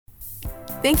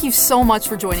Thank you so much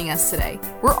for joining us today.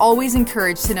 We're always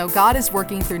encouraged to know God is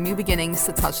working through new beginnings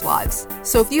to touch lives.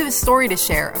 So if you have a story to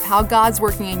share of how God's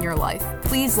working in your life,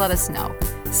 please let us know.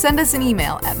 Send us an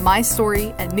email at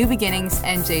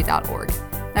mystory@newbeginningsnj.org.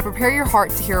 Now prepare your heart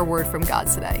to hear a word from God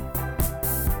today.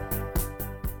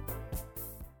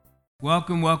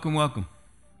 Welcome, welcome, welcome.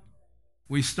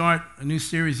 We start a new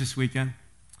series this weekend.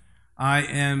 I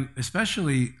am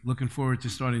especially looking forward to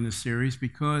starting this series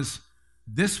because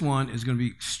this one is going to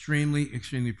be extremely,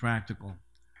 extremely practical.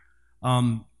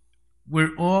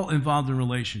 We're all involved in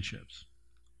relationships.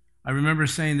 I remember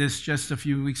saying this just a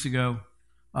few weeks ago.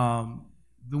 The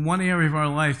one area of our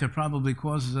life that probably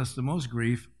causes us the most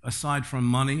grief, aside from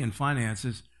money and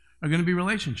finances, are going to be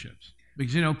relationships.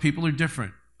 Because, people are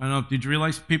different. I don't know, did you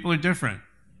realize people are different?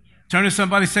 Turn to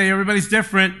somebody and say, everybody's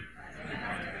different.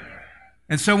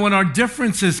 And so when our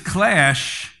differences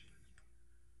clash,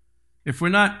 if we're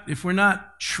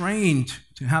not trained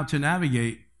to how to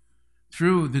navigate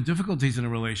through the difficulties in a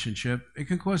relationship, it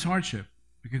can cause hardship.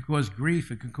 It can cause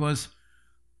grief. It can cause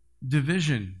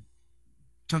division.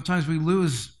 Sometimes we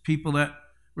lose people that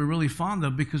we're really fond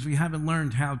of because we haven't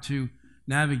learned how to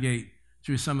navigate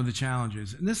through some of the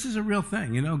challenges. And this is a real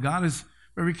thing. God is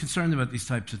very concerned about these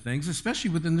types of things,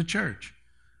 especially within the church.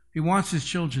 He wants his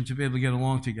children to be able to get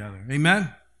along together.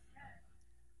 Amen?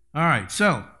 All right,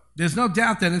 so there's no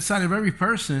doubt that inside of every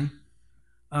person,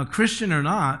 Christian or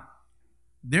not,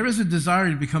 there is a desire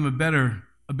to become a better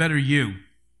you.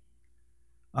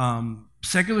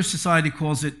 Secular society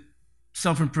calls it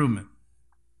self-improvement.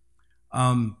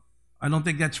 I don't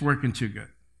think that's working too good.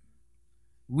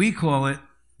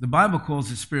 The Bible calls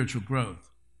it spiritual growth.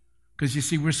 Because you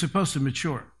see, we're supposed to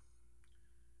mature.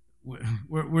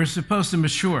 We're supposed to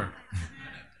mature.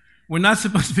 We're not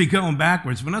supposed to be going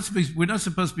backwards. We're not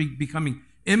supposed to be becoming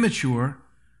immature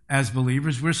as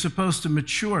believers. We're supposed to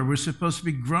mature. We're supposed to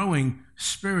be growing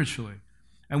spiritually.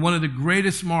 And one of the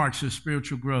greatest marks of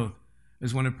spiritual growth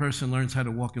is when a person learns how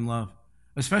to walk in love,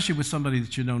 especially with somebody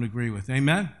that you don't agree with.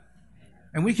 Amen?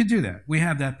 And we can do that. We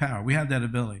have that power. We have that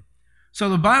ability. So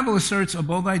the Bible asserts a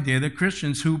bold idea that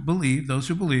Christians who believe, those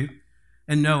who believe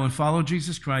and know and follow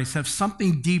Jesus Christ, have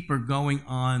something deeper going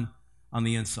on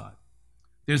the inside.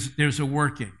 There's a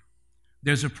working.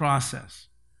 There's a process.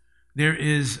 There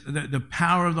is the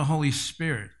power of the Holy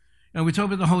Spirit. We talk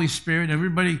about the Holy Spirit.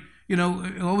 Everybody,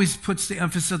 always puts the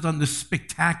emphasis on the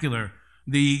spectacular,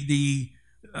 the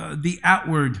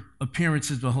outward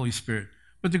appearances of the Holy Spirit.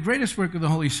 But the greatest work of the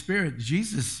Holy Spirit,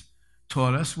 Jesus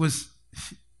taught us, was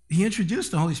he introduced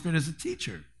the Holy Spirit as a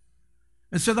teacher.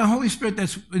 And so the Holy Spirit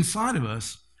that's inside of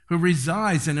us, who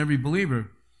resides in every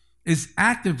believer, is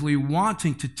actively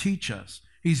wanting to teach us.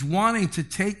 He's wanting to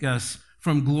take us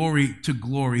from glory to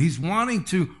glory. He's wanting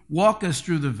to walk us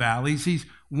through the valleys. He's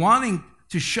wanting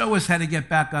to show us how to get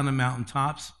back on the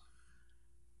mountaintops.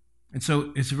 And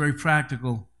so it's a very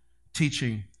practical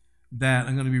teaching that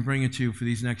I'm going to be bringing to you for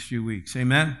these next few weeks.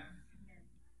 Amen?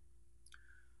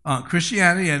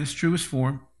 Christianity at its truest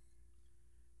form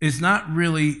is not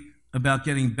really about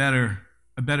getting better,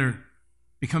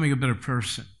 becoming a better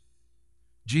person.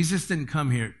 Jesus didn't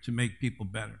come here to make people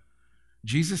better.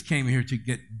 Jesus came here to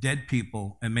get dead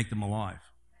people and make them alive.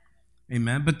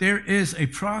 Amen? But there is a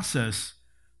process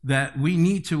that we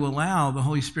need to allow the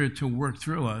Holy Spirit to work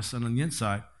through us and on the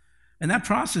inside. And that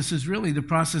process is really the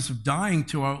process of dying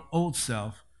to our old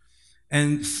self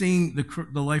and seeing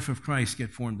the life of Christ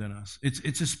get formed in us.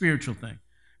 It's a spiritual thing.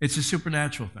 It's a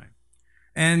supernatural thing.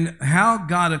 And how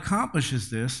God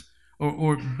accomplishes this,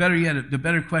 or better yet, the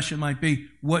better question might be,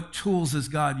 what tools does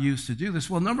God use to do this?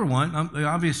 Well, number one, the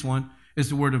obvious one, is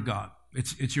the Word of God.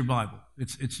 It's your Bible.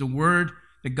 It's the Word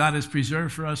that God has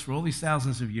preserved for us for all these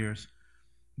thousands of years.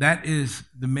 That is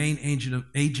the main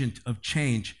agent of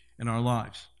change in our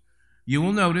lives. You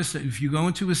will notice that if you go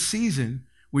into a season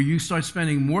where you start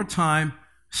spending more time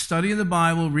studying the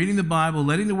Bible, reading the Bible,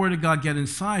 letting the Word of God get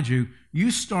inside you,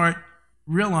 you start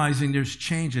realizing there's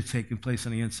change that's taking place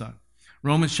on the inside.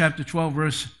 Romans chapter 12,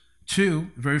 verse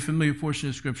 2, a very familiar portion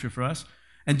of Scripture for us.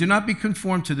 And do not be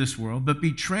conformed to this world, but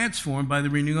be transformed by the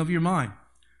renewing of your mind,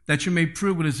 that you may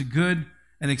prove what is a good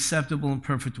and acceptable and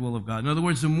perfect will of God. In other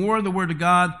words, the more of the Word of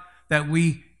God that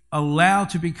we allow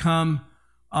to become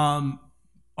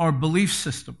our belief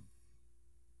system,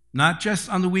 not just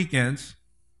on the weekends.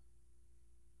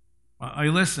 Are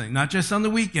you listening? Not just on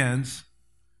the weekends,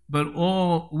 but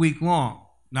all week long.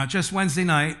 Not just Wednesday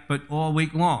night, but all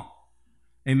week long.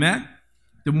 Amen?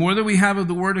 The more that we have of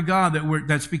the Word of God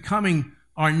that's becoming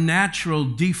our natural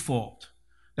default,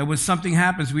 that when something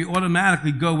happens, we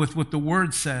automatically go with what the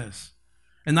Word says.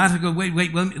 And not to go, wait,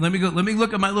 let me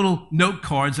look at my little note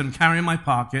cards that I'm carrying in my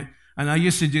pocket. And I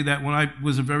used to do that when I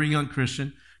was a very young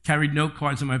Christian, carried note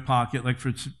cards in my pocket, like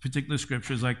for particular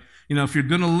scriptures, like, if you're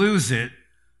going to lose it,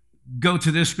 go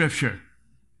to this scripture.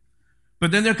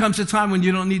 But then there comes a time when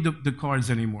you don't need the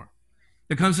cards anymore.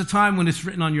 There comes a time when it's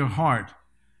written on your heart,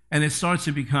 and it starts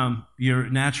to become your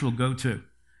natural go-to.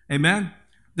 Amen?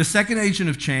 The second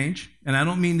agent of change, and I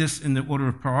don't mean this in the order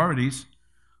of priorities,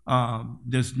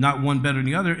 there's not one better than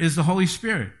the other, is the Holy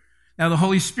Spirit. Now, the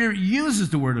Holy Spirit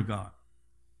uses the Word of God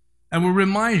and will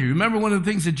remind you. Remember one of the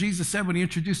things that Jesus said when he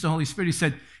introduced the Holy Spirit? He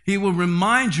said, he will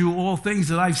remind you all things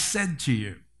that I've said to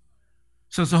you.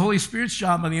 So it's the Holy Spirit's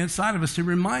job on the inside of us to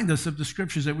remind us of the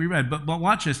scriptures that we read. But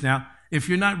watch this now. If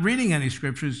you're not reading any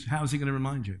scriptures, how is he going to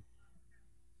remind you?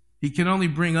 He can only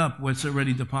bring up what's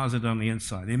already deposited on the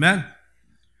inside. Amen?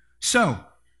 So,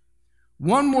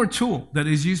 one more tool that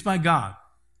is used by God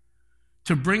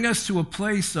to bring us to a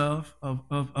place of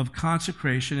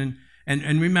consecration.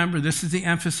 And remember, this is the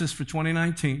emphasis for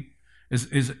 2019,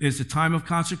 is a time of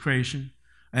consecration.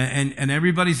 And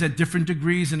everybody's at different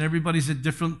degrees, and everybody's at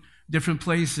different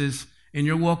places in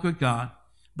your walk with God.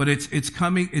 But it's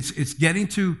getting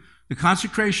to, the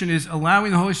consecration is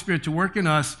allowing the Holy Spirit to work in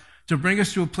us to bring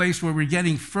us to a place where we're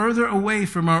getting further away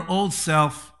from our old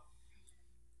self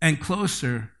and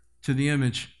closer to the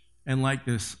image and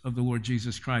likeness of the Lord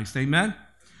Jesus Christ. Amen?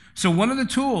 So one of the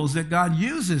tools that God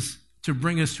uses to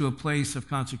bring us to a place of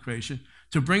consecration,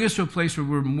 to bring us to a place where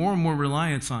we're more and more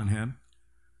reliant on him,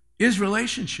 is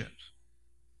relationships.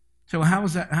 So how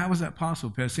is that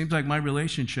possible, Pastor? It seems like my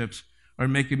relationships are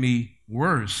making me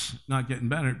worse, not getting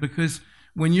better. Because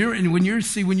when you're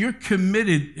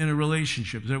committed in a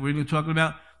relationship, we're going to talk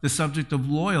about the subject of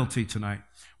loyalty tonight.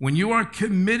 When you are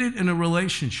committed in a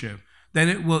relationship,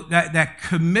 then that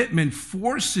commitment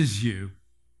forces you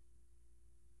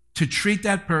to treat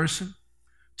that person,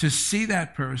 to see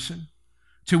that person,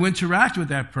 to interact with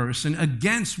that person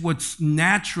against what's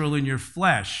natural in your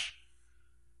flesh,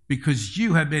 because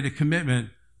you have made a commitment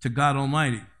to God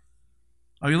Almighty.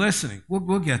 Are you listening?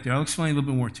 We'll get there. I'll explain a little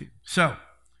bit more to you. So,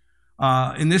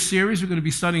 in this series, we're going to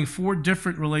be studying 4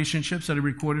 different relationships that are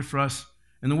recorded for us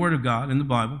in the Word of God, in the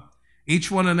Bible.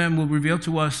 Each one of them will reveal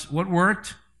to us what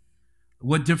worked,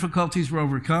 what difficulties were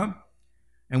overcome,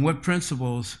 and what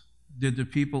principles did the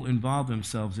people involve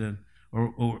themselves in,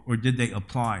 or did they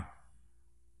apply.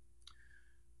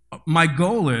 My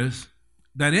goal is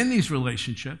that in these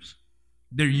relationships,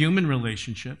 they're human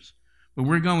relationships, but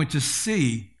we're going to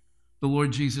see the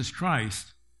Lord Jesus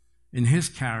Christ in his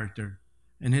character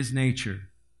and his nature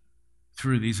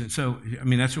through these. And so,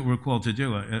 that's what we're called to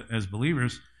do as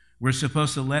believers. We're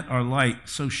supposed to let our light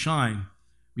so shine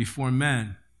before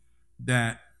men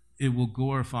that it will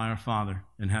glorify our Father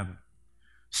in heaven.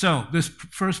 So, this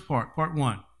first part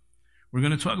 1, we're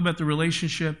going to talk about the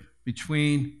relationship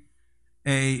between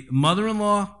a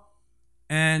mother-in-law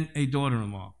and a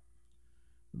daughter-in-law.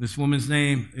 This woman's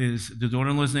the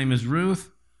daughter-in-law's name is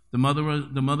Ruth. The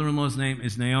mother-in-law's name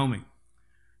is Naomi.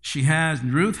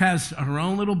 Ruth has her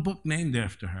own little book named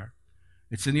after her.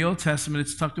 It's in the Old Testament.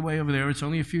 It's tucked away over there. It's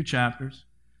only a few chapters.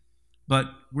 But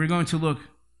we're going to look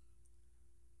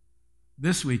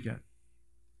this weekend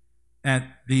at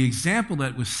the example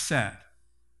that was set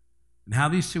and how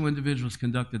these 2 individuals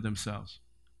conducted themselves.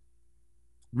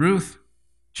 Ruth,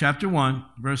 chapter 1,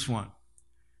 verse 1.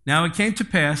 Now it came to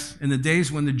pass in the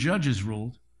days when the judges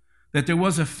ruled that there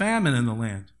was a famine in the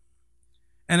land.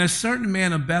 And a certain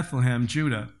man of Bethlehem,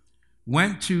 Judah,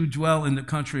 went to dwell in the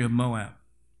country of Moab,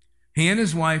 he and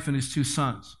his wife and his 2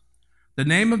 sons. The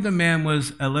name of the man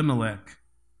was Elimelech.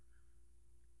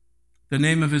 The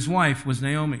name of his wife was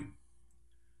Naomi.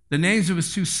 The names of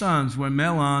his 2 sons were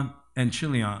Mahlon and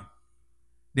Chilion.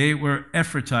 They were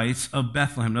Ephrathites of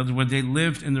Bethlehem. In other words, they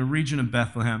lived in the region of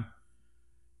Bethlehem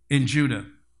in Judah.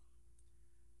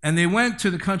 And they went to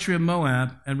the country of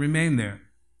Moab and remained there.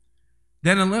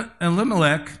 Then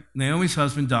Elimelech, Naomi's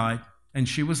husband, died, and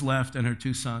she was left and her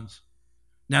 2 sons.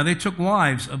 Now they took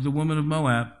wives of the woman of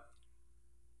Moab.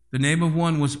 The name of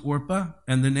one was Orpah,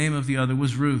 and the name of the other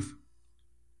was Ruth.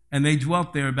 And they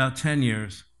dwelt there about 10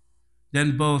 years.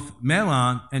 Then both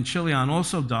Mahlon and Chilion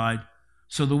also died,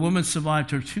 so the woman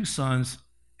survived her 2 sons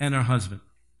and her husband.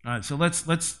 All right, so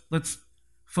let's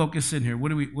focus in here. What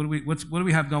do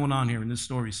we have going on here in this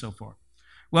story so far?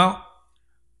 Well,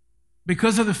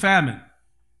 because of the famine,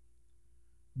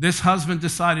 this husband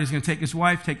decided he's going to take his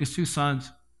wife, take his 2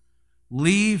 sons,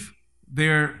 leave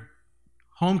their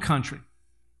home country,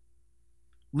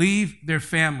 leave their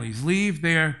families, leave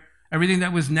everything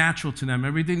that was natural to them,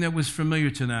 everything that was familiar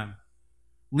to them,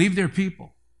 leave their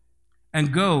people,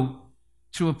 and go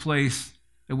to a place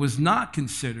that was not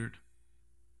considered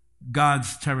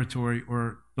God's territory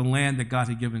or the land that God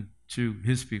had given to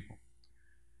his people.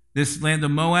 This land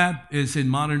of Moab is in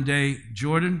modern-day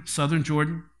Jordan, southern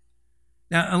Jordan.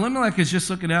 Now, Elimelech is just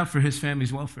looking out for his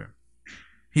family's welfare.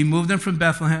 He moved them from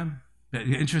Bethlehem.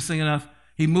 Interesting enough,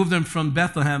 he moved them from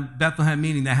Bethlehem, Bethlehem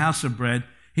meaning the house of bread.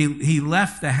 He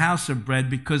left the house of bread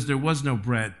because there was no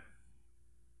bread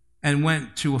and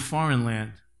went to a foreign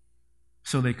land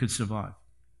so they could survive.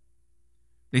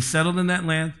 They settled in that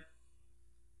land.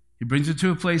 He brings them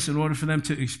to a place in order for them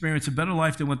to experience a better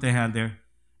life than what they had there.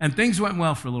 And things went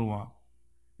well for a little while.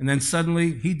 And then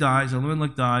suddenly he dies,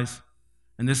 Elimelech dies,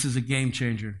 and this is a game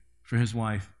changer for his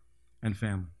wife and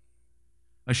family.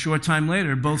 A short time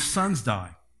later, both sons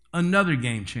die. Another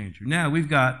game changer. Now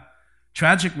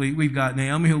tragically, we've got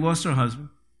Naomi who lost her husband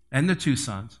and the two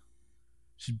sons.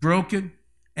 She's broken,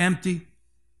 empty.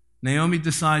 Naomi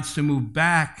decides to move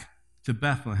back to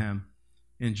Bethlehem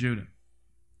in Judah.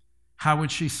 How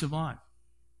would she survive?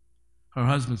 Her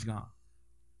husband's gone.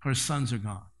 Her sons are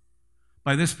gone.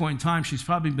 By this point in time, she's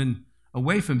probably been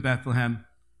away from Bethlehem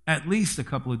at least a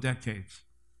couple of decades.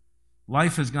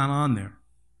 Life has gone on there.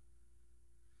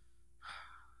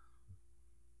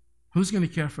 Who's going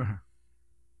to care for her?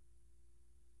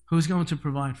 Who's going to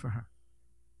provide for her?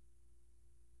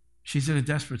 She's in a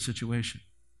desperate situation.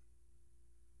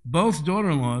 Both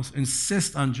daughter-in-laws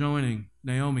insist on joining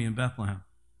Naomi in Bethlehem.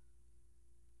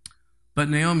 But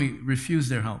Naomi refused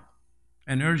their help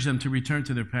and urged them to return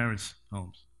to their parents'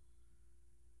 homes.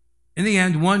 In the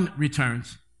end, one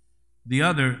returns. The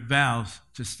other vows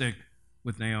to stick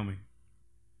with Naomi.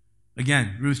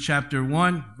 Again, Ruth chapter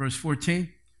 1, verse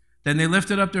 14. Then they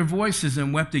lifted up their voices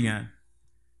and wept again.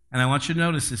 And I want you to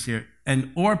notice this here.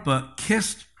 And Orpah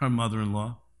kissed her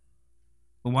mother-in-law.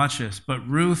 But watch this. But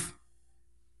Ruth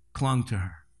clung to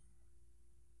her.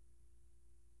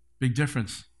 Big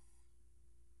difference.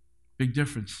 Big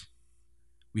difference.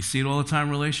 We see it all the time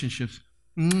in relationships.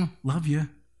 Love you.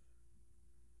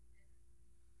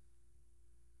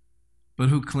 But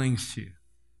who clings to you?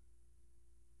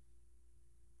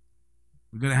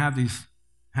 We're going to have these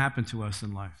happen to us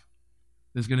in life.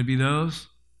 There's going to be those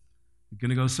who are going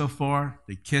to go so far,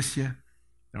 they kiss you,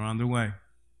 they're on their way.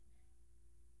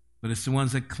 But it's the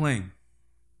ones that cling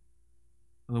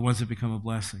are the ones that become a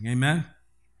blessing. Amen?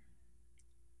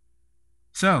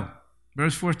 So,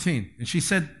 verse 14, and she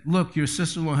said, look, your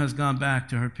sister-in-law has gone back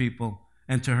to her people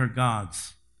and to her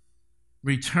gods.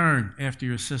 Return after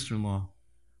your sister-in-law.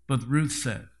 But Ruth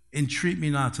said, entreat me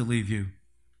not to leave you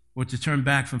or to turn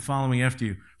back from following after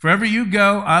you. Wherever you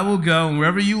go, I will go, and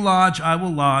wherever you lodge, I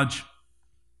will lodge.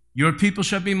 Your people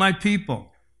shall be my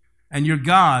people, and your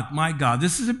God, my God.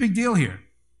 This is a big deal here.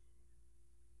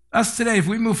 Us today, if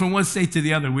we move from one state to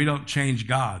the other, we don't change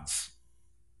gods.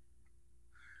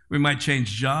 We might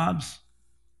change jobs.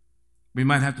 We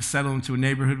might have to settle into a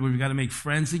neighborhood where we've got to make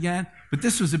friends again. But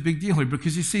this was a big deal here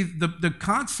because you see, the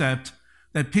concept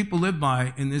that people lived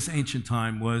by in this ancient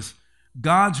time was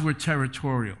gods were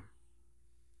territorial.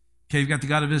 Okay, you've got the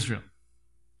God of Israel.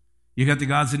 You've got the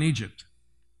gods in Egypt.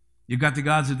 You've got the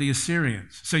gods of the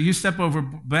Assyrians. So you step over a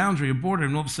boundary, a border,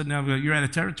 and all of a sudden now you're out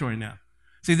of territory now.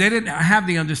 See, they didn't have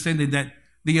the understanding that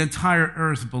the entire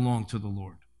earth belonged to the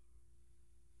Lord.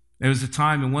 There was a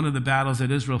time in one of the battles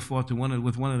that Israel fought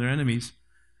with one of their enemies,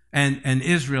 and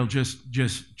Israel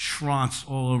just trounced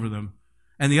all over them.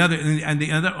 And the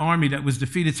other army that was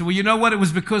defeated said, well, you know what? It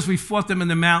was because we fought them in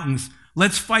the mountains.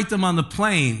 Let's fight them on the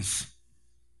plains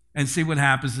and see what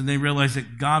happens. And they realized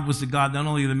that God was the God not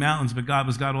only of the mountains, but God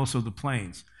was God also of the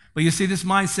plains. But you see, this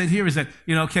mindset here is that,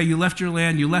 okay, you left your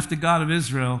land, you left the God of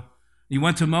Israel, you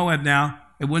went to Moab now.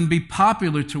 It wouldn't be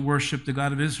popular to worship the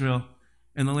God of Israel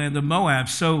in the land of Moab.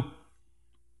 So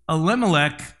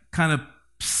Elimelech kind of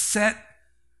set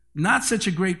not such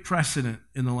a great precedent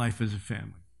in the life of his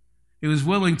family. He was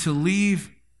willing to leave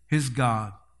his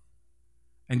God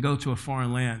and go to a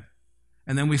foreign land.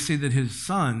 And then we see that his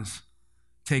sons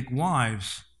take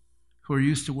wives who are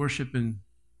used to worshiping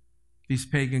these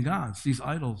pagan gods, these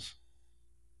idols.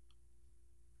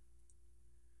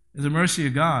 The mercy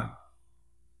of God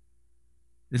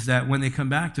is that when they come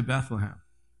back to Bethlehem,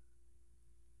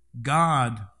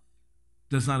 God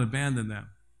does not abandon them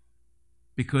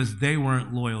because they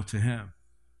weren't loyal to him.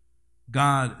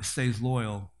 God stays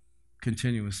loyal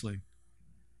continuously.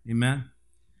 Amen?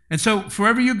 And so,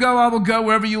 wherever you go, I will go.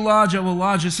 Wherever you lodge, I will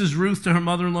lodge. This is Ruth to her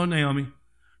mother-in-law, Naomi.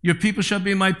 Your people shall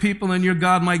be my people, and your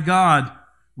God, my God.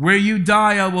 Where you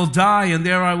die, I will die, and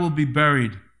there I will be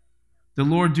buried. The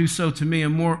Lord do so to me,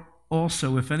 and more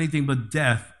also, if anything but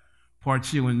death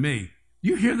parts you and me.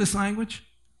 You hear this language?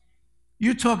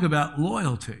 You talk about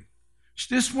loyalty.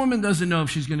 This woman doesn't know if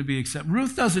she's going to be accepted.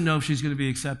 Ruth doesn't know if she's going to be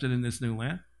accepted in this new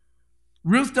land.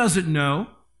 Ruth doesn't know.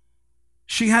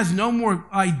 She has no more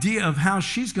idea of how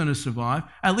she's going to survive.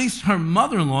 At least her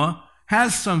mother-in-law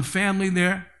has some family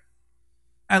there.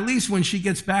 At least when she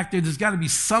gets back there's got to be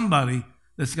somebody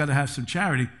that's got to have some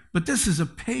charity. But this is a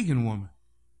pagan woman.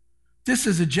 This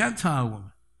is a Gentile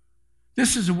woman.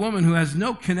 This is a woman who has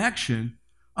no connection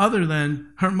other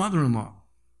than her mother-in-law.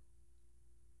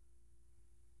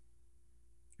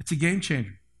 It's a game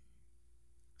changer.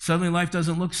 Suddenly life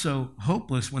doesn't look so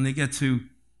hopeless when they get to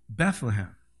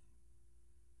Bethlehem.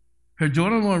 Her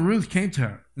daughter-in-law Ruth came to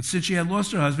her, and since she had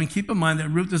lost her husband, keep in mind that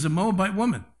Ruth is a Moabite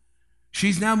woman.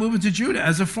 She's now moving to Judah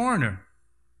as a foreigner.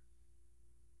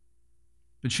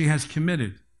 But she has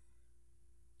committed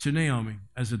to Naomi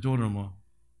as a daughter-in-law,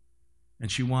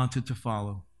 and she wanted to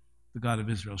follow the God of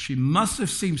Israel. She must have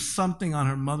seen something on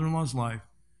her mother-in-law's life.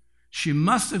 She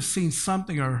must have seen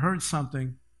something or heard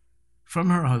something from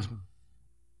her husband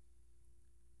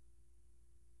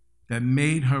that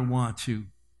made her want to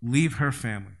leave her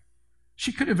family.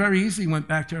 She could have very easily went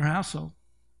back to her household.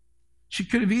 She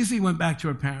could have easily went back to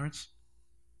her parents.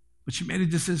 But she made a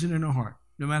decision in her heart.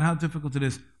 No matter how difficult it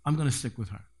is, I'm going to stick with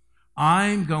her.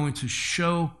 I'm going to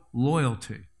show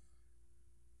loyalty.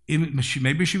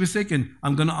 Maybe she was thinking,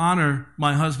 I'm going to honor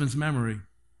my husband's memory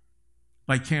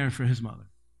by caring for his mother.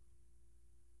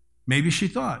 Maybe she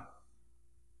thought,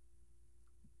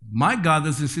 my God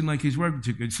doesn't seem like he's working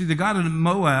too good. See, the God of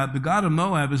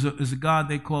Moab is a God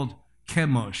they called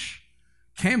Chemosh.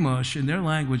 Chemosh in their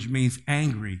language means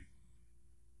angry.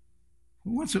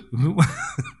 Who wants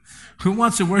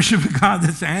to worship a God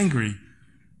that's angry?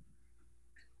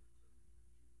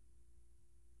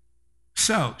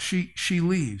 So she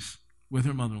leaves with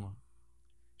her mother-in-law.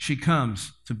 She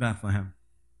comes to Bethlehem.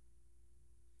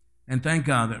 And thank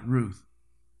God that Ruth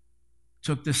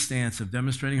took this stance of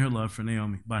demonstrating her love for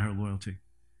Naomi by her loyalty.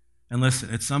 And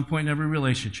listen, at some point in every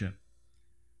relationship,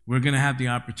 we're going to have the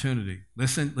opportunity.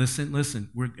 Listen.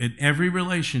 In every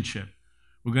relationship,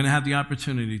 we're going to have the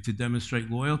opportunity to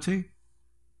demonstrate loyalty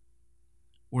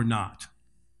or not.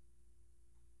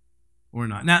 Or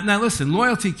not. Now listen,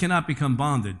 loyalty cannot become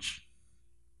bondage.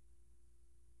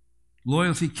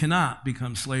 Loyalty cannot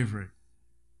become slavery.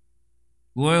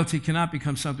 Loyalty cannot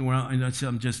become something where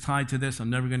I'm just tied to this,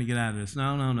 I'm never going to get out of this.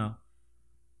 No.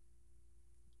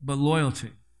 But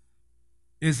loyalty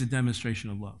is a demonstration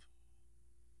of love.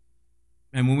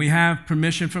 And when we have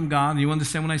permission from God, and you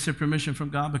understand when I say permission from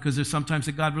God, because there's sometimes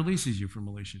that God releases you from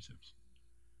relationships.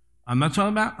 I'm not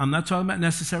talking about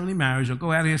necessarily marriage. I'll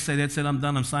go out here and say, that's it, I'm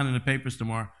done, I'm signing the papers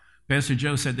tomorrow. Pastor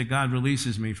Joe said that God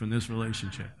releases me from this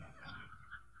relationship.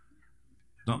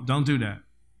 Don't do that.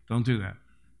 Don't do that.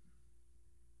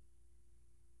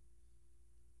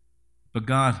 But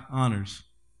God honors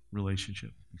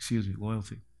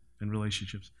loyalty and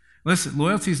relationships. Listen,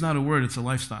 loyalty is not a word, it's a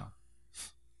lifestyle.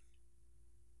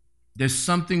 There's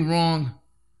something wrong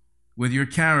with your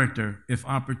character if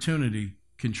opportunity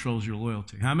controls your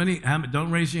loyalty. How many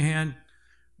don't raise your hand,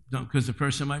 because the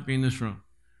person might be in this room.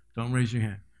 Don't raise your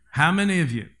hand. How many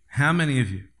of you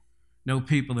know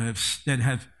people that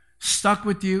have stuck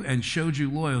with you and showed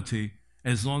you loyalty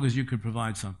as long as you could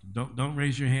provide something? Don't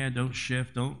raise your hand, don't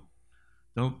shift,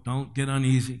 don't get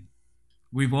uneasy.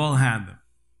 We've all had them.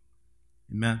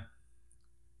 Amen.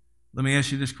 Let me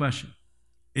ask you this question.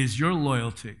 Is your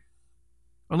loyalty,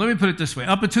 or let me put it this way,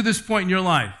 up until this point in your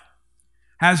life,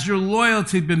 has your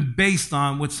loyalty been based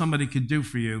on what somebody could do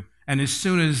for you, and as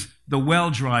soon as the well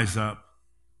dries up,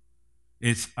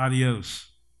 it's adios?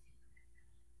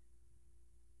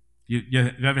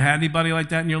 You ever had anybody like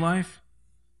that in your life?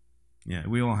 Yeah,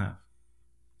 we all have.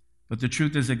 But the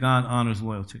truth is that God honors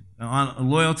loyalty.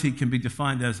 Loyalty can be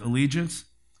defined as allegiance,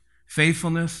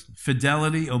 faithfulness,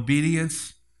 fidelity,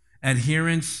 obedience,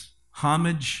 adherence,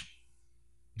 homage,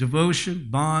 devotion,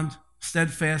 bond,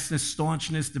 steadfastness,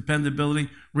 staunchness, dependability,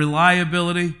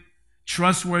 reliability,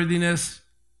 trustworthiness.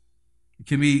 It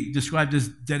can be described as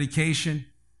dedication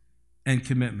and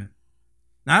commitment.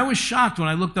 Now, I was shocked when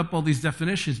I looked up all these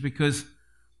definitions, because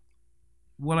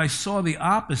what I saw the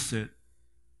opposite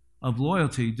of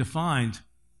loyalty defined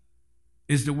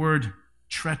is the word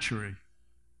treachery.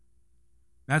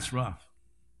 That's rough.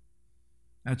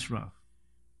 That's rough.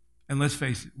 And let's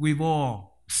face it, we've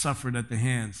all suffered at the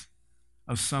hands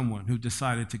of someone who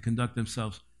decided to conduct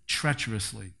themselves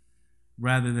treacherously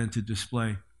rather than to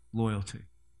display loyalty.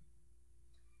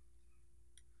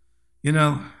 You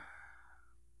know,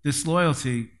 this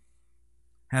loyalty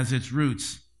has its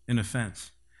roots in offense.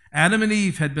 Adam and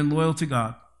Eve had been loyal to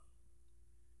God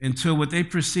until what they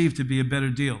perceived to be a better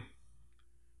deal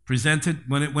presented,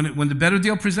 when the better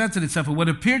deal presented itself, or what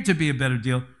appeared to be a better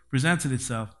deal presented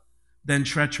itself, then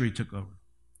treachery took over.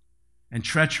 And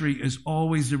treachery is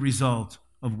always the result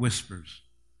of whispers.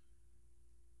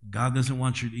 God doesn't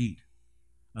want you to eat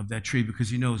of that tree because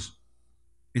he knows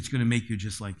it's going to make you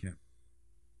just like him.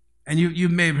 And you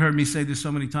may have heard me say this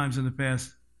so many times in the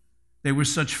past. They were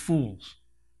such fools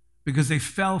because they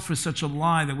fell for such a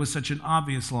lie that was such an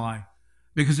obvious lie.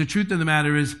 Because the truth of the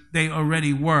matter is they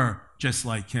already were just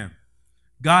like him.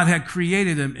 God had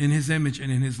created them in his image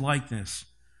and in his likeness.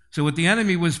 So what the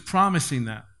enemy was promising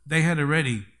them, they had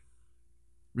already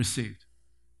received.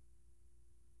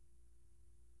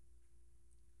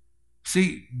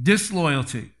 See,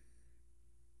 disloyalty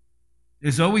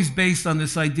is always based on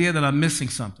this idea that I'm missing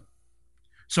something.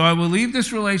 So I will leave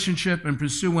this relationship and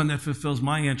pursue one that fulfills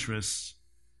my interests.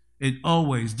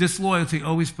 Disloyalty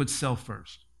always puts self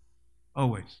first.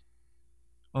 Always.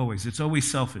 Always. It's always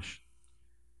selfish.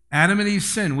 Adam and Eve's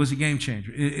sin was a game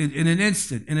changer. In an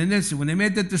instant, when they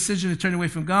made that decision to turn away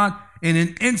from God, in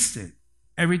an instant,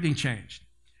 everything changed.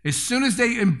 As soon as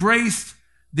they embraced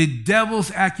the devil's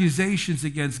accusations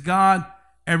against God,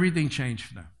 everything changed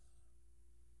for them.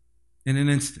 In an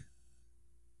instant.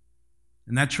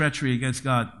 And that treachery against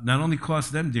God not only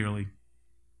cost them dearly,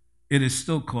 it is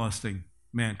still costing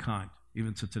mankind,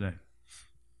 even to today.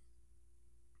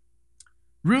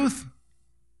 Ruth,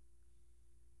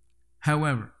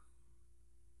 however,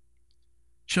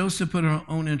 chose to put her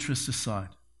own interests aside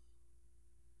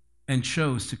and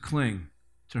chose to cling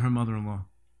to her mother-in-law.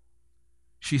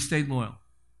 She stayed loyal.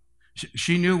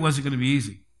 She knew it wasn't going to be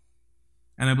easy.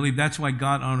 And I believe that's why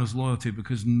God honors loyalty,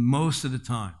 because most of the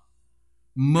time,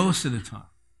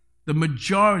 the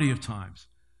majority of times,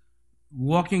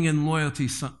 walking in loyalty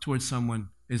towards someone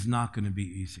is not going to be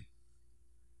easy.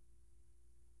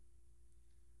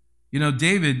 You know,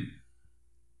 David,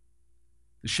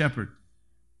 the shepherd,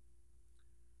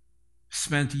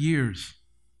 spent years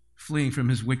fleeing from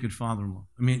his wicked father-in-law.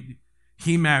 I mean,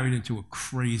 he married into a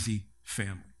crazy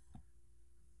family.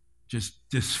 Just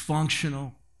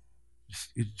dysfunctional.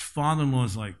 His father-in-law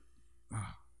is like,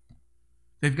 oh.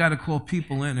 They've got to call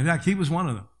people in. In fact, he was one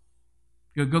of them.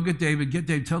 Go get David.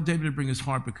 Tell David to bring his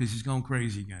harp because he's going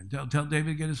crazy again. Tell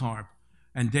David to get his harp.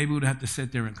 And David would have to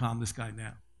sit there and calm this guy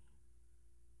down.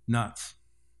 Nuts.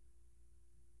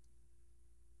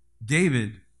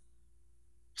 David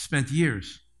spent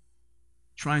years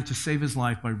trying to save his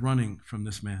life by running from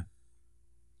this man.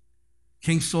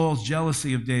 King Saul's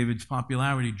jealousy of David's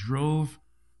popularity drove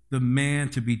the man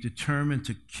to be determined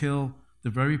to kill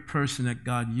the very person that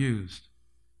God used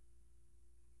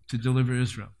to deliver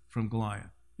Israel from Goliath.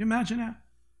 Can you imagine that?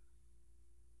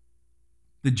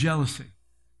 The jealousy.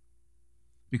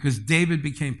 Because David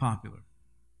became popular.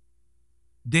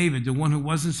 David, the one who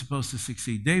wasn't supposed to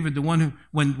succeed. David, the one who,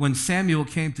 when Samuel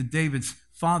came to David's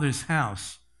father's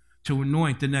house to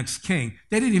anoint the next king,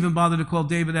 they didn't even bother to call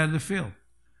David out of the field.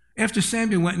 After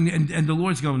Samuel went and the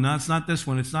Lord's going, no, it's not this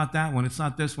one, it's not that one, it's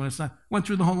not this one, it's not. Went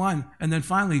through the whole line. And then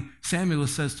finally, Samuel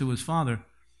says to his father,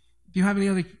 do you have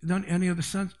any other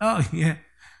sons? Oh, yeah,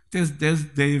 there's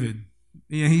David.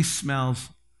 Yeah, he smells.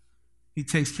 He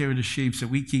takes care of the sheep, so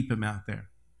we keep him out there.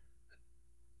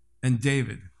 And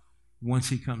David, once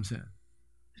he comes in,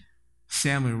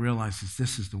 Samuel realizes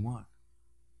this is the one.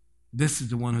 This is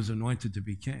the one who's anointed to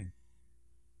be king.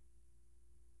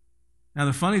 Now,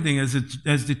 the funny thing is,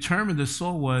 as determined as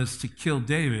Saul was to kill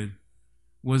David,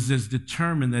 was as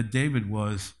determined that David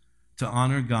was to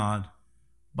honor God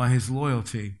by his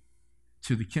loyalty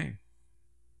to the king.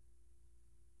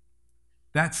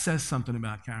 That says something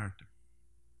about character.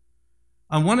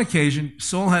 On one occasion,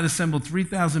 Saul had assembled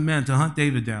 3,000 men to hunt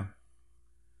David down.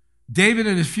 David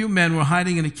and his few men were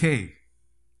hiding in a cave.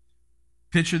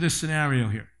 Picture this scenario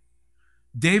here.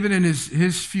 David and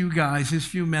his few guys, his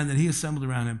few men that he assembled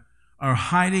around him, are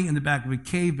hiding in the back of a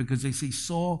cave because they see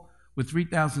Saul with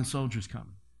 3,000 soldiers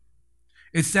coming.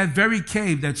 It's that very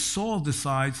cave that Saul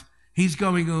decides he's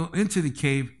going to go into the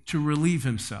cave to relieve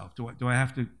himself. Do I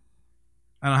have to?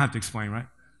 I don't have to explain, right?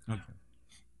 Okay.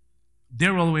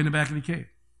 They're all the way in the back of the cave.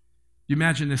 You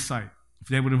imagine this sight. If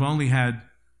they would have only had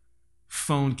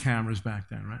phone cameras back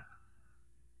then, right?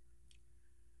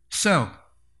 So,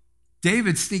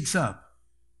 David sneaks up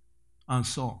on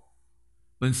Saul.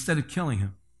 But instead of killing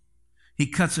him, he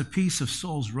cuts a piece of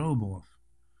Saul's robe off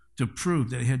to prove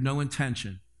that he had no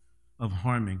intention of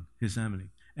harming his enemy.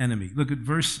 Look at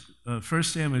 1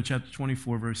 Samuel chapter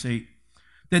 24, verse 8.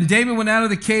 Then David went out of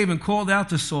the cave and called out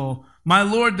to Saul, "My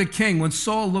lord the king." When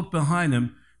Saul looked behind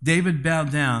him, David bowed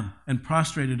down and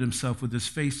prostrated himself with his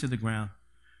face to the ground.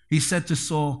 He said to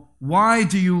Saul, "Why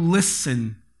do you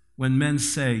listen when men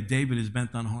say David is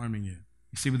bent on harming you?"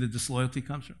 You see where the disloyalty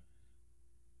comes from?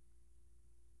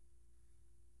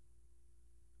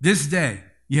 This day,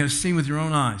 You have seen with your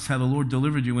own eyes how the Lord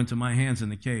delivered you into my hands in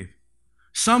the cave.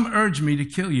 Some urged me to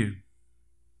kill you,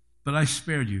 but I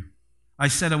spared you. I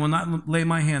said, I will not lay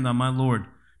my hand on my Lord,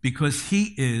 because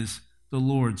he is the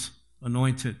Lord's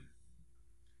anointed.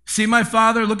 See, my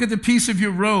father, look at the piece of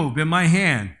your robe in my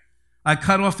hand. I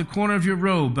cut off the corner of your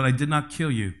robe, but I did not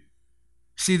kill you.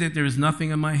 See that there is nothing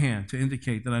in my hand to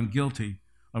indicate that I'm guilty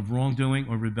of wrongdoing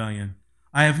or rebellion.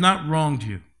 I have not wronged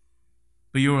you,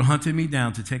 but you are hunting me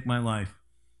down to take my life.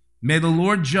 May the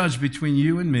Lord judge between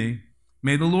you and me.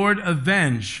 May the Lord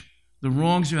avenge the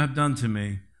wrongs you have done to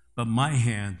me, but my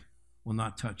hand will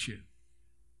not touch you.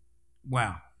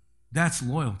 Wow, that's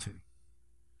loyalty.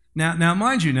 Now,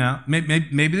 mind you,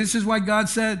 maybe this is why God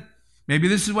said, maybe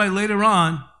this is why later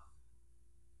on,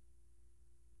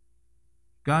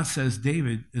 God says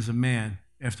David is a man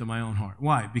after my own heart.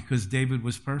 Why? Because David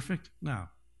was perfect? No.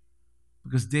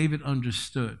 Because David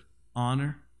understood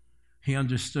honor. He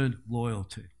understood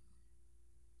loyalty.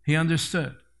 He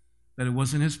understood that it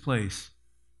wasn't his place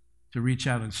to reach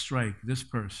out and strike this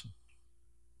person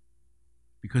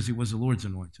because he was the Lord's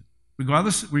anointed.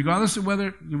 Regardless of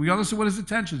what his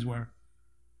intentions were,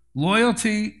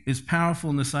 loyalty is powerful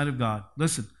in the sight of God.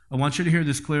 Listen, I want you to hear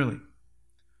this clearly.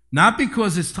 Not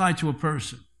because it's tied to a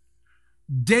person.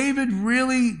 David, let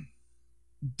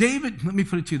me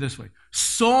put it to you this way.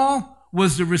 Saul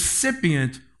was the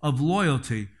recipient of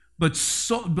loyalty, but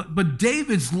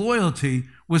David's loyalty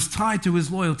was tied to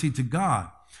his loyalty to God.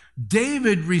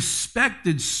 David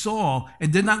respected Saul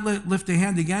and did not lift a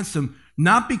hand against him,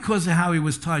 not because of how he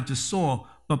was tied to Saul,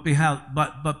 but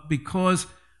because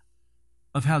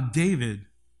of how David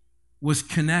was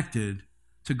connected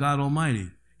to God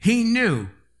Almighty. He knew,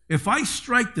 if I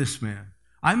strike this man,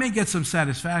 I may get some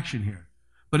satisfaction here,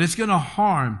 but it's going to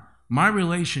harm my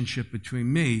relationship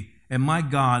between me and my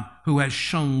God who has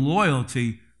shown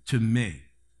loyalty to me.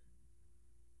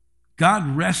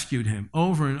 God rescued him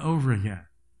over and over again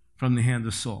from the hand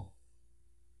of Saul.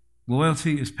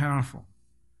 Loyalty is powerful.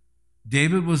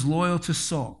 David was loyal to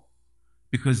Saul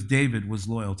because David was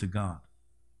loyal to God.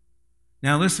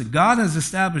 Now listen, God has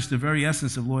established the very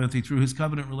essence of loyalty through his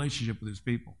covenant relationship with his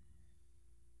people.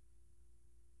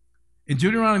 In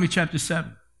Deuteronomy chapter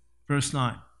 7, verse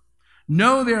 9,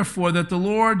 know therefore that the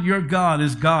Lord your God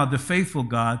is God, the faithful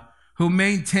God, who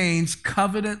maintains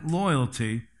covenant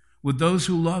loyalty with those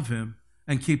who love him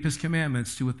and keep his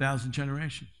commandments to 1,000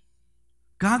 generations.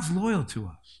 God's loyal to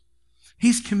us.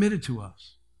 He's committed to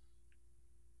us.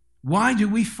 Why do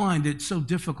we find it so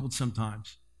difficult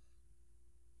sometimes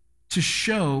to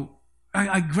show,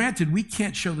 granted, we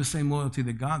can't show the same loyalty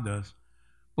that God does,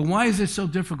 but why is it so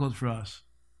difficult for us?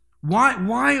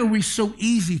 Why are we so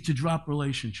easy to drop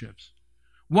relationships?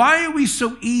 Why are we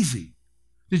so easy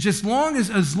to just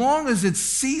as long as it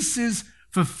ceases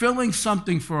fulfilling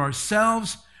something for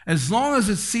ourselves, as long as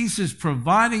it ceases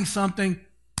providing something,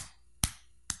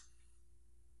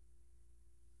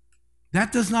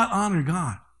 that does not honor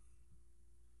God.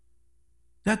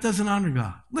 That doesn't honor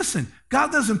God. Listen,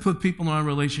 God doesn't put people in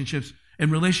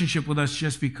relationship with us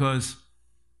just because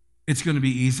it's going to be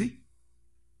easy.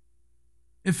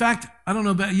 In fact, I don't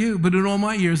know about you, but in all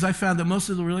my years, I found that most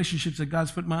of the relationships that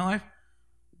God's put in my life,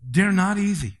 they're not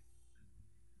easy.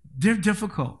 They're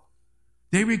difficult.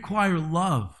 They require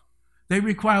love. They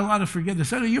require a lot of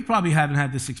forgiveness. I know you probably haven't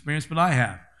had this experience, but I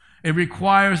have. It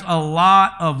requires a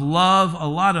lot of love, a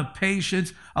lot of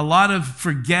patience, a lot of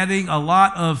forgetting, a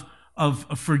lot of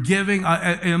forgiving.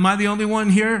 Am I the only one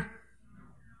here?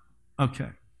 Okay.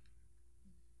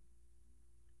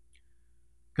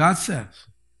 God says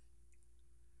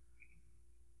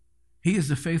he is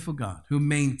the faithful God who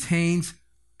maintains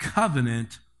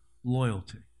covenant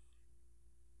loyalty.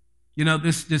 You know,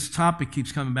 this topic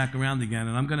keeps coming back around again,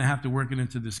 and I'm going to have to work it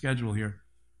into the schedule here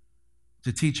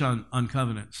to teach on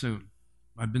covenant soon.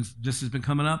 This has been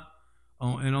coming up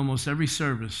in almost every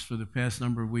service for the past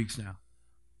number of weeks now.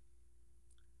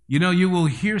 You know, you will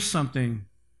hear something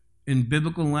in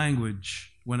biblical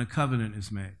language when a covenant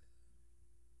is made.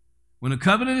 When a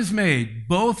covenant is made,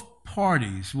 both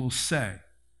parties will say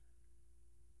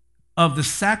of the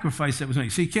sacrifice that was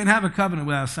made. So you can't have a covenant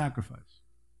without a sacrifice.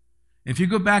 If you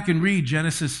go back and read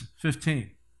Genesis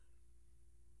 15,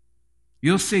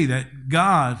 you'll see that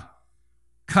God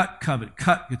cut covenant.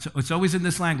 It's always in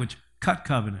this language, cut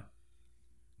covenant.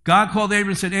 God called Abram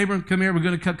and said, Abram, come here, we're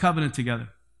going to cut covenant together.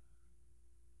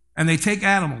 And they take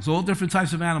animals, all different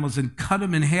types of animals, and cut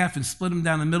them in half and split them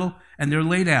down the middle, and they're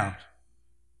laid out.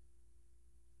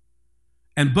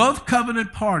 And both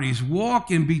covenant parties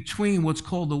walk in between what's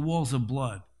called the walls of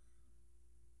blood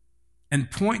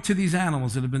and point to these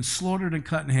animals that have been slaughtered and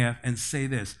cut in half and say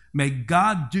this, may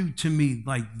God do to me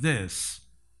like this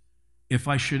if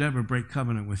I should ever break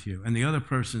covenant with you. And the other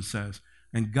person says,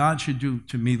 and God should do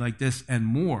to me like this and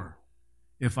more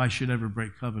if I should ever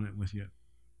break covenant with you.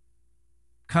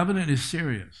 Covenant is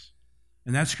serious.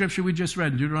 And that scripture we just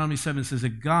read in Deuteronomy 7 says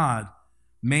that God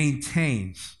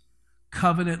maintains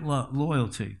covenant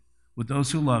loyalty with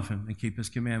those who love him and keep his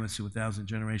commandments to 1,000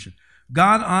 generations.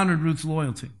 God honored Ruth's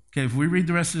loyalty. Okay, if we read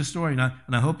the rest of the story, and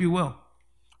I hope you will.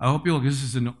 I hope you will, because this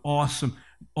is an awesome,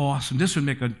 this would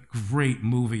make a great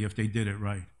movie if they did it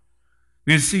right.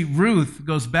 Because see, Ruth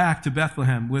goes back to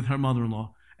Bethlehem with her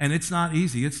mother-in-law, and it's not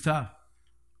easy, it's tough.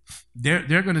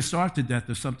 They're going to starve to death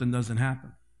if something doesn't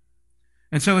happen.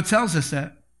 And so it tells us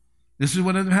that this is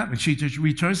what ended up happening. She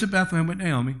returns to Bethlehem with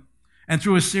Naomi, and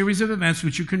through a series of events,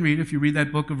 which you can read if you read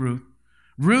that book of Ruth,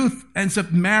 Ruth ends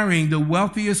up marrying the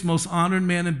wealthiest, most honored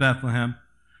man in Bethlehem,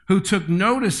 who took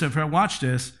notice of her, watch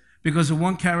this, because of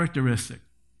one characteristic,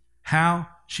 how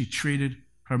she treated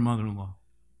her mother-in-law.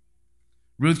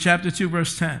 Ruth chapter 2,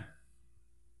 verse 10.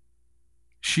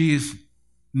 She's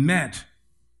met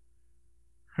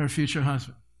her future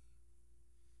husband.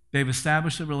 They've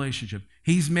established a relationship.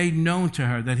 He's made known to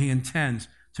her that he intends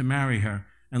to marry her.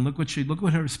 And look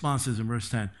what her response is in verse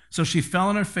 10. So she fell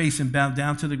on her face and bowed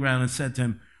down to the ground and said to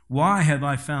him, why have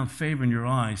I found favor in your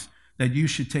eyes that you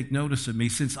should take notice of me,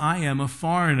 since I am a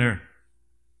foreigner?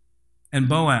 And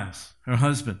Boaz, her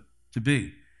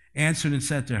husband-to-be, answered and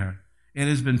said to her, it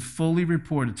has been fully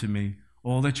reported to me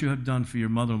all that you have done for your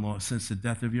mother-in-law since the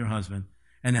death of your husband,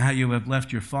 and how you have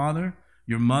left your father,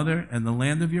 your mother, and the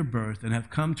land of your birth, and have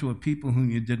come to a people whom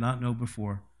you did not know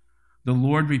before. The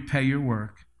Lord repay your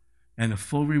work, and a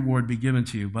full reward be given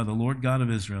to you by the Lord God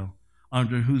of Israel,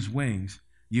 under whose wings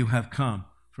you have come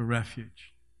for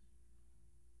refuge.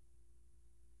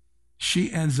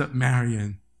 She ends up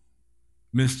marrying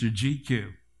Mr.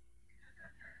 GQ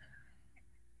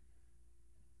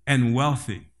and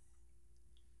wealthy.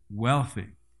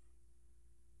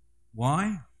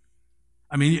 Why?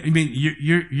 I mean,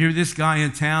 you're this guy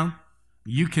in town,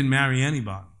 you can marry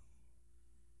anybody.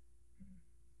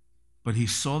 But he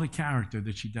saw the character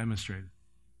that she demonstrated.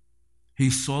 He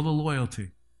saw the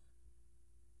loyalty.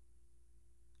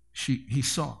 He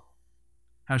saw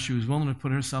how she was willing to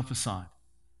put herself aside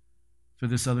for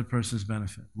this other person's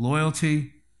benefit.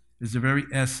 Loyalty is the very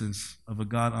essence of a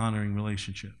God-honoring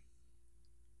relationship.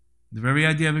 The very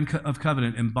idea of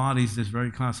covenant embodies this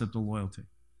very concept of loyalty.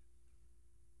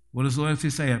 What does loyalty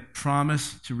say? A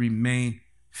promise to remain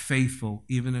faithful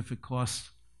even if it costs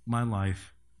my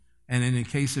life. And in the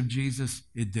case of Jesus,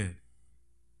 it did.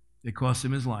 It cost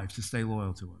him his life to stay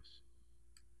loyal to us.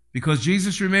 Because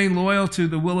Jesus remained loyal to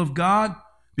the will of God,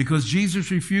 because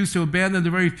Jesus refused to abandon the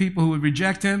very people who would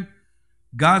reject him,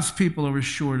 God's people are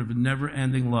assured of a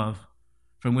never-ending love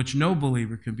from which no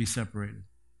believer can be separated.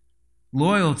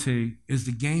 Loyalty is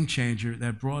the game changer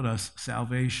that brought us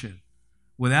salvation.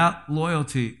 Without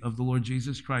loyalty of the Lord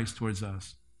Jesus Christ towards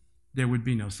us, there would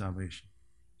be no salvation.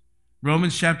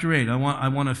 Romans chapter 8, I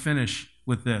want to finish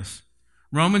with this.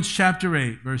 Romans chapter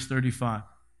 8, verse 35.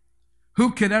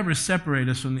 Who could ever separate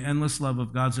us from the endless love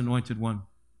of God's anointed one?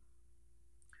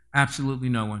 Absolutely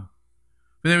no one.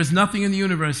 For there is nothing in the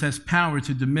universe that has power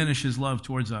to diminish his love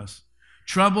towards us.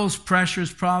 Troubles,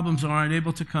 pressures, problems are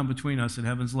unable to come between us and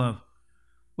heaven's love.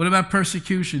 What about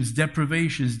persecutions,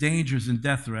 deprivations, dangers, and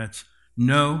death threats?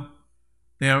 No,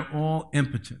 they are all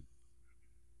impotent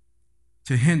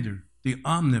to hinder the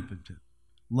omnipotent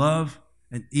love,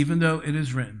 and even though it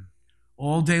is written,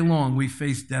 all day long we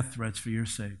face death threats for your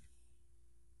sake.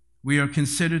 We are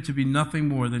considered to be nothing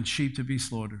more than sheep to be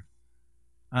slaughtered.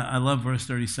 I love verse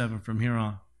 37 from here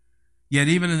on. Yet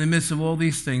even in the midst of all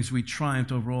these things, we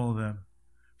triumphed over all of them.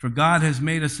 For God has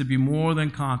made us to be more than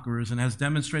conquerors and has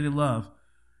demonstrated love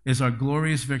is our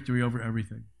glorious victory over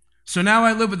everything. So now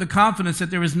I live with the confidence that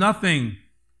there is nothing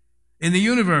in the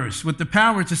universe with the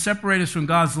power to separate us from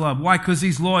God's love. Why? Because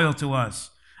he's loyal to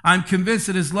us. I'm convinced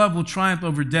that his love will triumph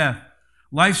over death,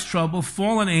 life's trouble,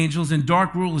 fallen angels, and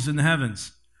dark rulers in the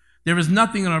heavens. There is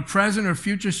nothing in our present or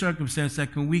future circumstance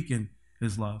that can weaken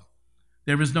his love.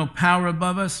 There is no power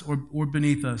above us or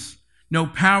beneath us, no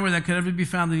power that could ever be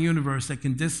found in the universe that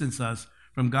can distance us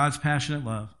from God's passionate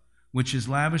love, which is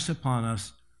lavished upon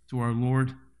us through our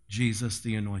Lord Jesus,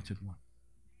 the Anointed One.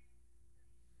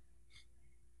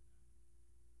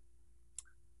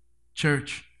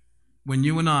 Church, when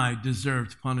you and I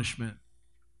deserved punishment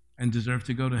and deserved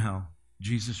to go to hell,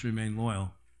 Jesus remained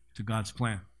loyal to God's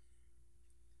plan.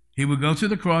 He would go to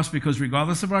the cross because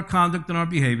regardless of our conduct and our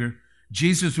behavior,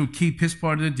 Jesus would keep his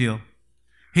part of the deal.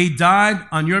 He died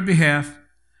on your behalf,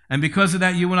 and because of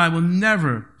that, you and I will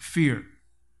never fear.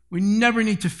 We never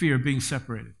need to fear being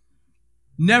separated.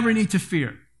 Never need to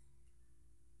fear.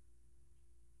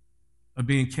 are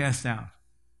being cast out,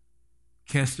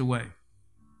 cast away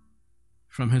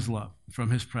from his love,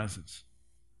 from his presence,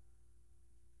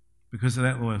 because of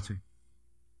that loyalty.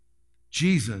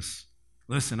 Jesus,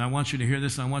 listen, I want you to hear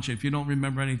this. I want you, if you don't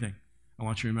remember anything, I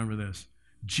want you to remember this.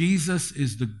 Jesus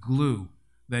is the glue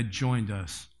that joined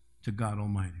us to God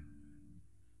Almighty.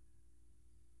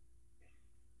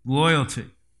 Loyalty.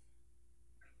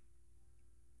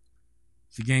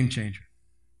 It's a game changer.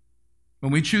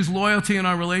 When we choose loyalty in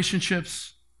our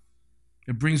relationships,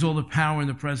 it brings all the power and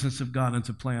the presence of God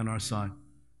into play on our side.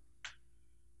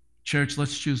 Church,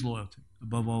 let's choose loyalty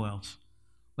above all else.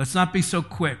 Let's not be so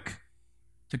quick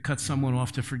to cut someone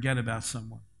off, to forget about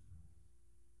someone.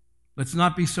 Let's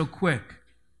not be so quick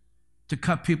to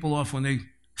cut people off when they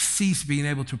cease being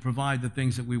able to provide the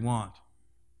things that we want.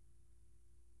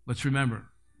 Let's remember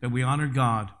that we honor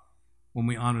God when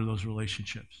we honor those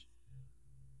relationships.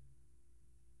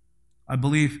 I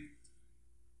believe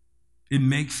it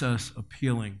makes us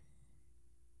appealing.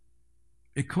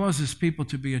 It causes people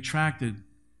to be attracted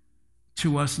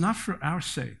to us, not for our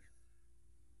sake,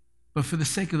 but for the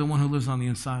sake of the one who lives on the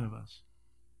inside of us.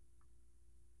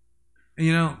 And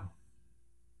you know,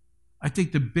 I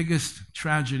think the biggest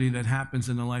tragedy that happens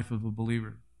in the life of a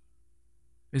believer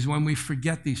is when we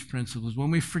forget these principles,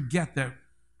 when we forget that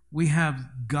we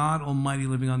have God Almighty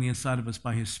living on the inside of us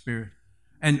by His Spirit.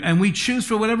 And we choose,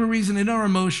 for whatever reason, in our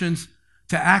emotions,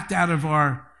 to act out of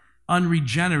our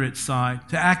unregenerate side,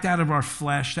 to act out of our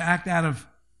flesh, to act out of...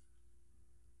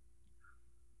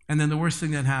 And then the worst thing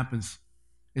that happens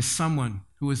is someone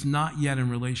who is not yet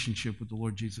in relationship with the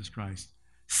Lord Jesus Christ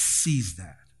sees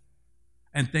that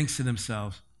and thinks to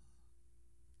themselves,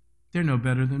 they're no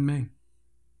better than me.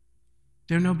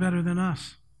 They're no better than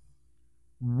us.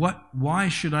 Why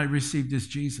should I receive this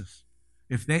Jesus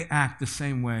if they act the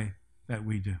same way that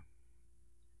we do?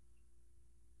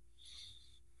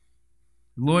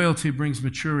 Loyalty brings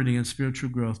maturity and spiritual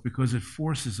growth because it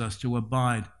forces us to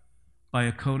abide by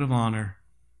a code of honor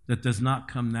that does not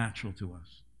come natural to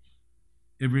us.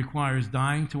 It requires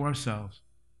dying to ourselves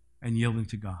and yielding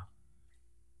to God.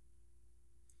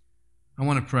 I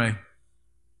want to pray.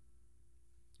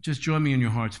 Just join me in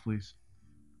your hearts, please.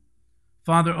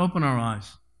 Father, open our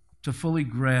eyes to fully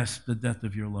grasp the depth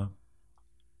of your love.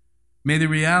 May the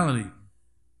reality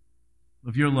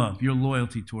of your love, your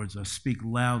loyalty towards us, speak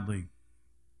loudly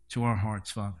to our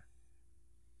hearts, Father.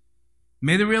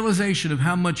 May the realization of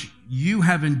how much you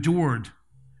have endured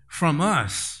from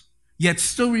us, yet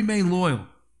still remain loyal,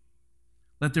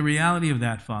 let the reality of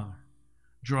that, Father,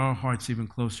 draw our hearts even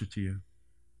closer to you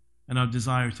and our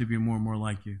desire to be more and more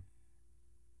like you.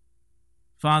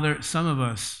 Father, some of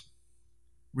us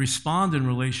respond in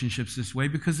relationships this way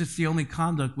because it's the only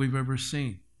conduct we've ever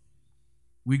seen.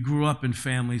 We grew up in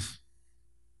families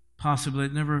possibly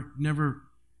that never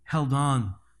held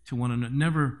on to one another,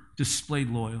 never displayed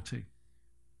loyalty.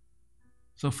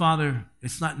 So, Father,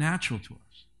 it's not natural to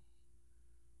us.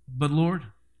 But, Lord,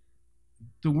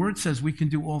 the Word says we can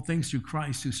do all things through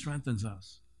Christ who strengthens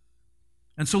us.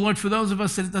 And so, Lord, for those of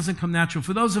us that it doesn't come natural,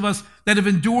 for those of us that have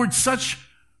endured such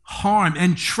harm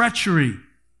and treachery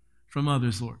from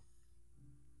others, Lord,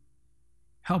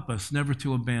 help us never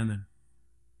to abandon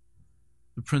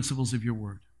the principles of your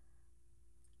Word.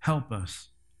 Help us,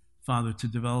 Father, to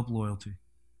develop loyalty,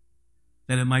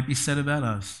 that it might be said about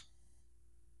us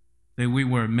that we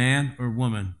were man or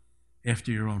woman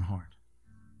after your own heart.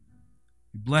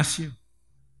 We bless you.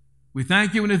 We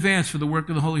thank you in advance for the work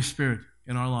of the Holy Spirit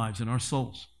in our lives, in our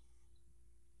souls.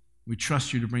 We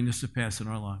trust you to bring this to pass in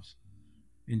our lives.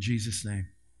 In Jesus' name,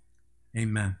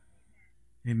 amen.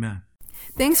 Amen.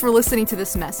 Thanks for listening to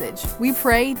this message. We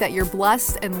pray that you're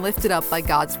blessed and lifted up by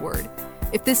God's Word.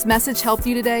 If this message helped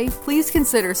you today, please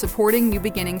consider supporting New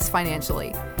Beginnings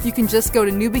financially. You can just go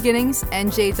to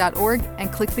newbeginningsnj.org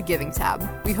and click the Giving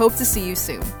tab. We hope to see you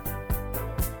soon.